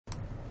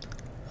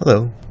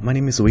Hello, my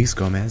name is Luis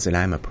Gomez and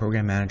I am a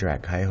program manager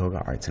at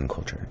Cuyahoga Arts and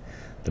Culture.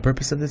 The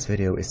purpose of this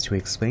video is to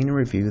explain and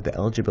review the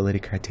eligibility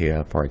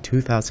criteria for our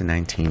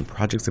 2019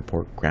 Project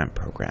Support Grant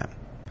Program.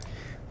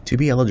 To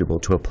be eligible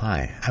to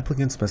apply,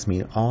 applicants must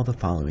meet all the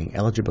following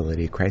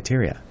eligibility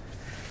criteria.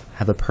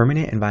 Have a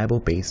permanent and viable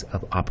base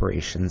of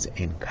operations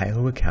in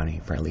Cuyahoga County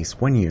for at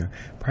least 1 year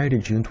prior to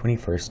June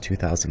 21,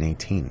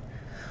 2018.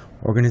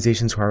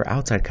 Organizations who are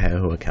outside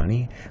Cuyahoga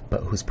County,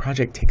 but whose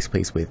project takes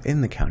place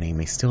within the county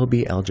may still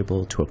be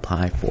eligible to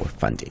apply for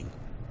funding.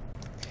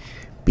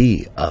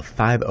 B. A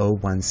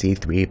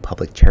 501c3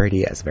 public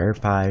charity as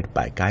verified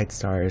by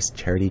GuideStar's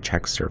Charity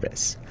Check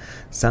Service.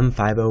 Some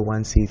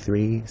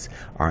 501c3s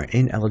are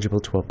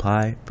ineligible to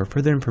apply. For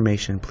further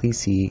information, please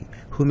see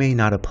Who May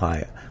Not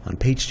Apply on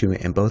page 2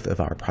 in both of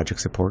our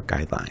project support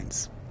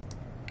guidelines.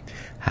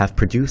 Have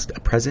produced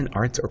present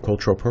arts or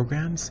cultural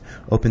programs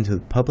open to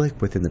the public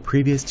within the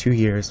previous 2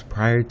 years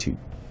prior to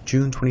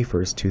June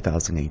 21,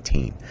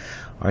 2018.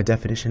 Our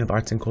definition of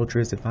arts and culture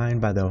is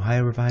defined by the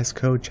Ohio Revised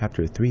Code,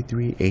 Chapter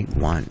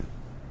 3381.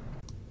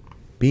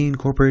 Be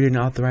incorporated and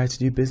authorized to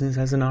do business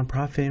as a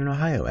nonprofit in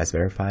Ohio, as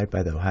verified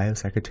by the Ohio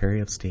Secretary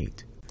of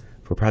State.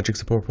 For Project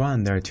Support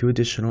 1, there are 2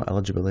 additional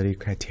eligibility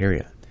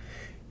criteria.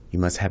 You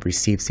must have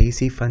received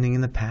CAC funding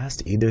in the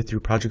past, either through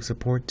Project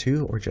Support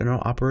 2 or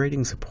General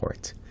Operating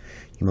Support.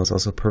 You must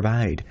also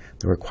provide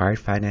the required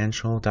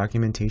financial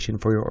documentation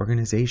for your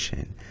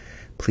organization.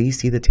 Please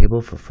see the table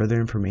for further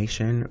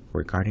information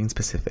regarding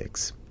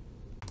specifics.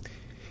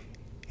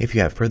 If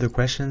you have further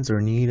questions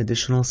or need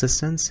additional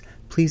assistance,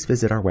 please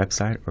visit our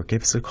website or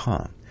give us a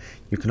call.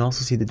 You can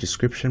also see the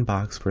description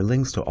box for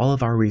links to all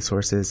of our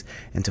resources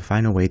and to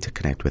find a way to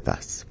connect with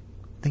us.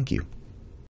 Thank you.